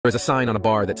There's a sign on a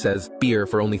bar that says, beer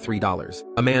for only $3.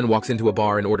 A man walks into a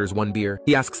bar and orders one beer.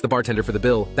 He asks the bartender for the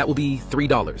bill. That will be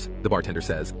 $3, the bartender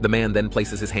says. The man then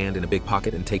places his hand in a big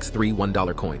pocket and takes 3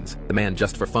 $1 coins. The man,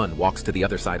 just for fun, walks to the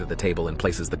other side of the table and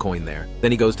places the coin there.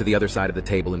 Then he goes to the other side of the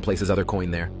table and places other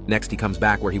coin there. Next, he comes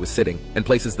back where he was sitting and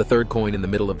places the third coin in the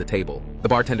middle of the table. The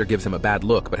bartender gives him a bad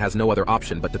look but has no other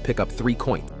option but to pick up 3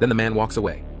 coins. Then the man walks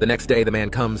away. The next day, the man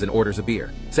comes and orders a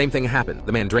beer. Same thing happened.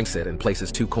 The man drinks it and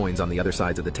places 2 coins on the other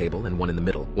sides of the table and one in the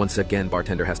middle. Once again,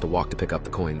 bartender has to walk to pick up the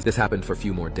coins. This happened for a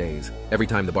few more days. Every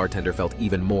time the bartender felt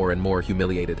even more and more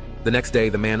humiliated. The next day,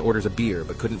 the man orders a beer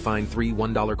but couldn't find 3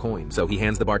 $1 coins, so he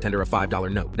hands the bartender a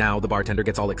 $5 note. Now the bartender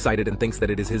gets all excited and thinks that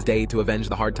it is his day to avenge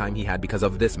the hard time he had because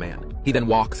of this man. He then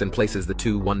walks and places the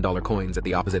 2 $1 coins at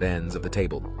the opposite ends of the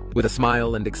table. With a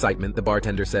smile and excitement, the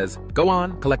bartender says, "Go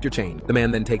on, collect your change." The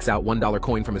man then takes out $1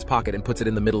 coin from his pocket and puts it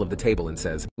in the middle of the table and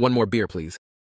says, "One more beer, please."